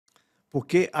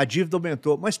porque a dívida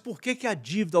aumentou. Mas por que a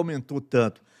dívida aumentou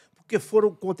tanto? Porque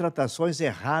foram contratações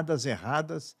erradas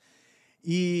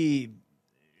e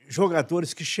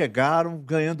jogadores que chegaram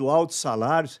ganhando altos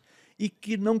salários e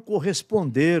que não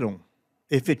corresponderam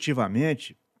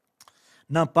efetivamente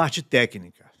na parte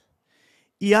técnica.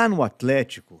 E há no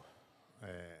Atlético,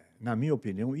 na minha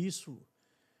opinião, isso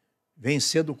vem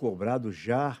sendo cobrado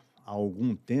já há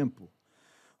algum tempo.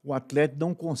 O Atlético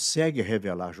não consegue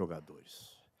revelar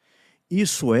jogadores.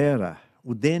 Isso era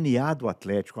o DNA do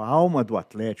Atlético, a alma do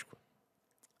Atlético,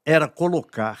 era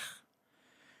colocar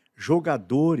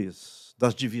jogadores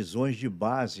das divisões de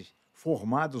base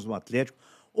formados no Atlético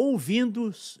ou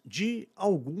vindos de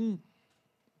algum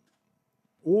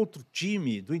outro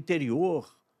time do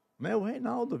interior. Né? O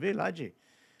Reinaldo veio lá de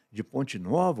Ponte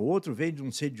Nova, o outro veio de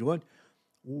não sei de onde.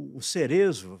 O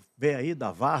Cerezo veio aí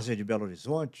da Várzea de Belo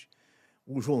Horizonte,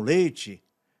 o João Leite,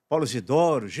 Paulo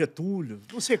Isidoro, Getúlio,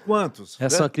 não sei quantos.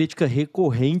 Essa é né? uma crítica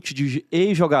recorrente de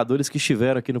ex-jogadores que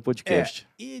estiveram aqui no podcast.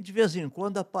 E de vez em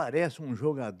quando aparece um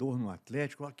jogador no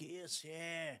Atlético, ó, que esse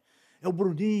é o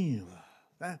Bruninho,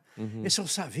 né? Esse é o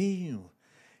Savinho,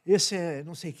 esse é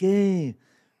não sei quem.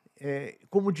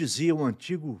 Como dizia um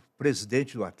antigo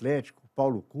presidente do Atlético,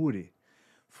 Paulo Cury,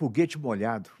 foguete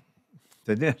molhado,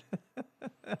 entendeu?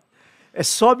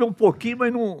 Sobe um pouquinho,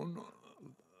 mas não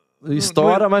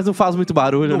estoura, mas não faz muito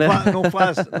barulho, né? Não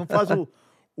faz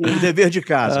o dever de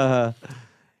casa.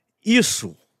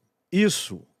 Isso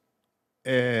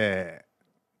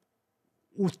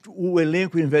o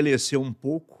elenco envelheceu um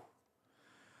pouco,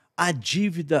 a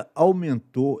dívida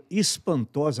aumentou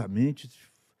espantosamente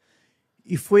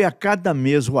e foi a cada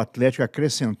mês o Atlético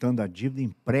acrescentando a dívida,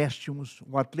 empréstimos.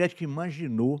 O Atlético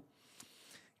imaginou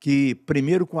que,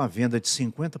 primeiro com a venda de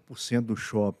 50% do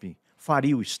shopping,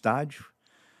 faria o estádio.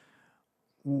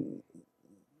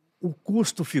 O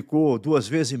custo ficou 2,5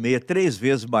 vezes, 3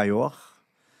 vezes maior.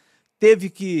 Teve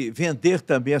que vender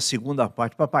também a segunda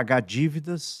parte para pagar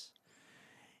dívidas.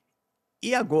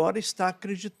 E agora está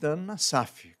acreditando na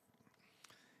SAF,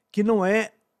 que não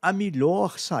é a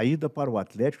melhor saída para o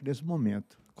Atlético nesse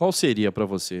momento. Qual seria para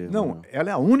você? Não,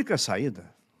 ela é a única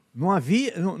saída. Não há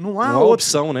outra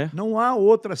opção, né? Não há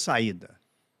outra saída.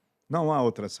 Não há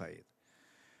outra saída.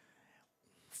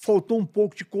 Faltou um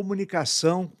pouco de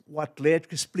comunicação, o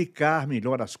Atlético explicar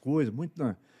melhor as coisas,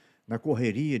 muito na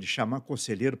correria de chamar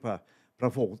conselheiro para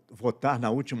votar na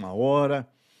última hora.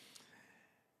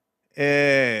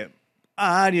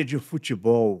 A área de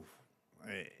futebol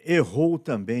errou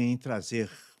também em trazer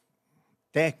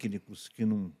técnicos que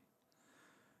não...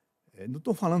 Não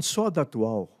estou falando só da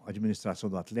atual administração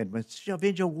do Atlético, mas já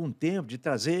vem de algum tempo de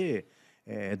trazer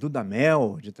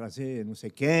Dudamel, de trazer não sei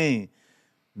quem,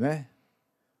 né?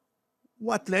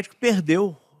 O Atlético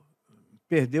perdeu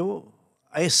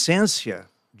a essência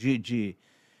de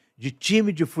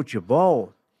time de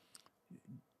futebol,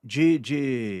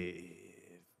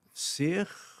 de ser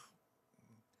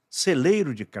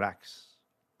celeiro de craques.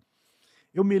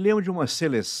 Eu me lembro de uma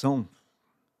seleção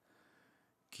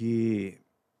que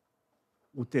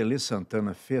o Tele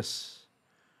Santana fez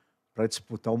para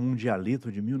disputar o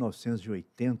Mundialito de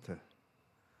 1980.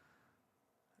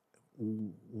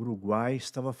 O Uruguai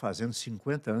estava fazendo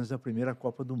 50 anos da primeira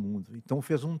Copa do Mundo. Então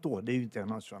fez um torneio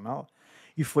internacional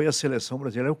e foi a seleção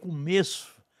brasileira. É o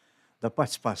começo da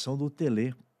participação do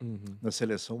Tele na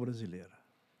seleção brasileira.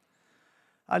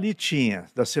 Ali tinha,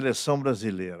 da seleção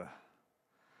brasileira,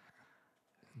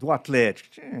 do Atlético,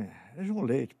 tinha João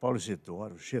Leite, Paulo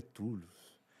Isidoro, Getúlio,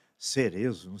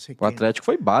 Cerezo, não sei quem. O Atlético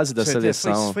foi base da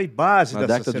seleção. Foi base na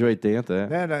década de 80,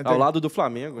 ao lado do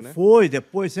Flamengo, né? Foi,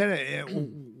 depois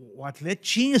o Atlético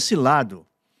tinha esse lado.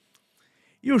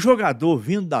 E o jogador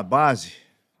vindo da base,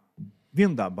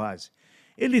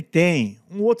 ele tem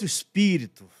um outro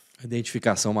espírito. A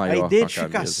identificação maior. A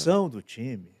identificação do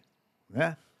time,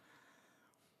 né?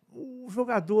 O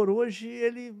jogador hoje,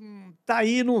 ele está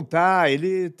aí, não está,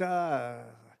 ele está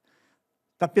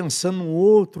pensando num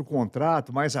outro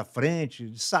contrato mais à frente,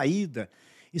 de saída,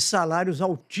 e salários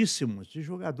altíssimos de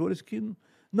jogadores que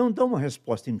não dão uma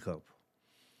resposta em campo.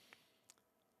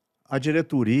 A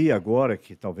diretoria agora,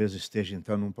 que talvez esteja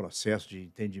entrando num processo de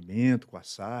entendimento com a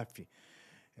SAF,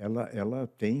 ela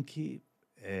tem que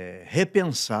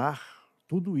repensar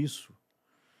tudo isso,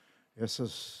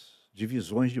 essas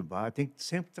divisões de base, tem que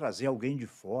sempre trazer alguém de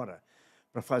fora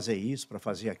para fazer isso, para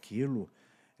fazer aquilo.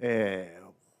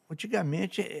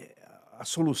 Antigamente, a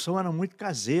solução era muito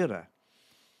caseira.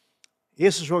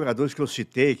 Esses jogadores que eu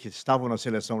citei, que estavam na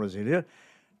seleção brasileira,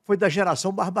 foi da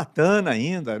geração Barbatana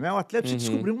ainda, né? O Atlético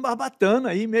descobriu um Barbatana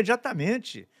aí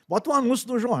imediatamente. Bota um anúncio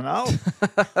no jornal.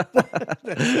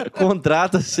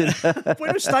 Contrata-se, né?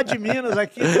 Põe no estado de Minas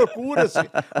aqui, procura-se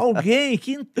alguém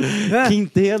que, né? Que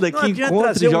entenda, Não que adianta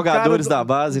encontre trazer jogadores da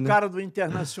base, um né? cara do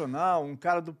Internacional, um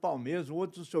cara do Palmeiras, o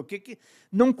outro não sei o quê, que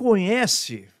não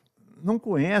conhece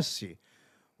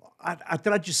a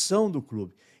tradição do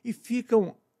clube. E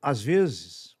ficam, às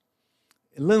vezes,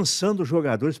 lançando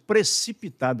jogadores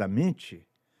precipitadamente,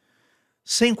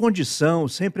 sem condição,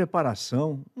 sem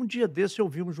preparação. Um dia desse eu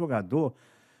vi um jogador,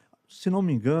 se não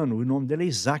me engano, o nome dele é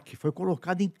Isaac, foi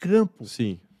colocado em campo.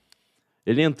 Sim.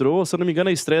 Ele entrou, se eu não me engano,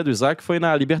 a estreia do Isaac foi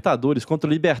na Libertadores, contra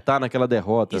o Libertad naquela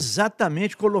derrota.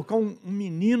 Exatamente, colocar um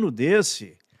menino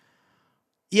desse.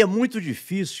 E é muito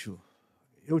difícil.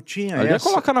 Eu tinha Ali essa...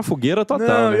 ia colocar na fogueira total,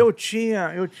 Não, né? eu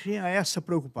tinha essa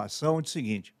preocupação de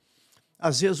seguinte,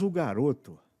 às vezes o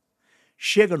garoto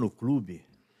chega no clube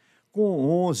com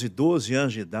 11, 12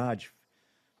 anos de idade,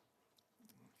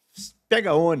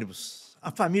 pega ônibus, a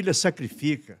família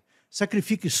sacrifica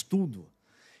estudo,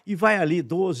 e vai ali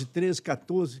 12, 13,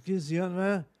 14, 15 anos,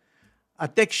 né?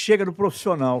 Até que chega no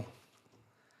profissional.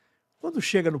 Quando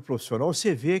chega no profissional,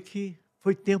 você vê que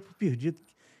foi tempo perdido,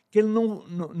 que ele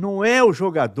não é o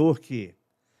jogador que...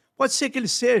 Pode ser que ele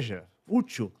seja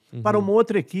útil para uma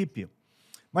outra equipe,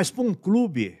 mas para um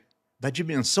clube da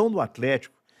dimensão do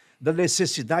Atlético, da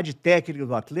necessidade técnica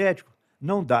do Atlético,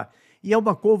 não dá. E é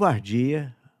uma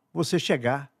covardia você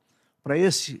chegar para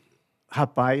esse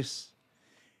rapaz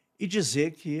e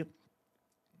dizer que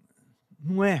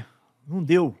não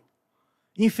deu.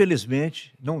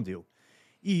 Infelizmente, não deu.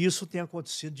 E isso tem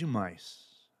acontecido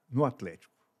demais no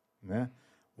Atlético, né?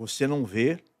 Você não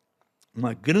vê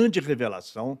uma grande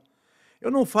revelação.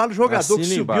 Eu não falo jogador Assina que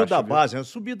subiu embaixo, da viu? base, né?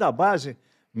 Subir da base,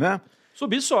 né?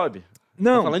 Subir, sobe.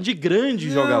 Não. Tô falando de grande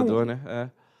Não. jogador, né? É.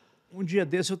 Um dia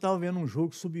desse eu estava vendo um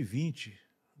jogo sub-20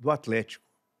 do Atlético,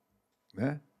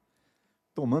 né?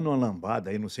 Tomando uma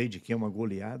lambada aí, não sei de quem, uma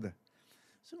goleada.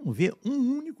 Você não vê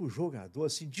um único jogador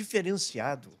assim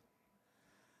diferenciado.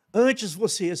 Antes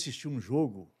você ia assistir um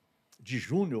jogo de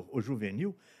júnior ou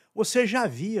juvenil, você já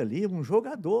via ali um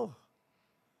jogador.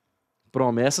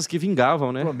 Promessas que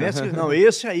vingavam, né? Promessa que não,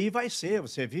 esse aí vai ser.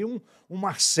 Você viu um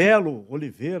Marcelo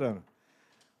Oliveira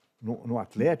no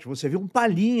Atlético, você viu um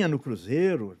Palhinha no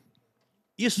Cruzeiro.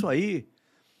 Isso aí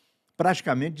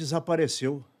praticamente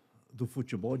desapareceu do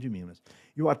futebol de Minas.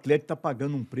 E o Atlético está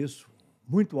pagando um preço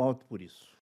muito alto por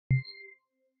isso.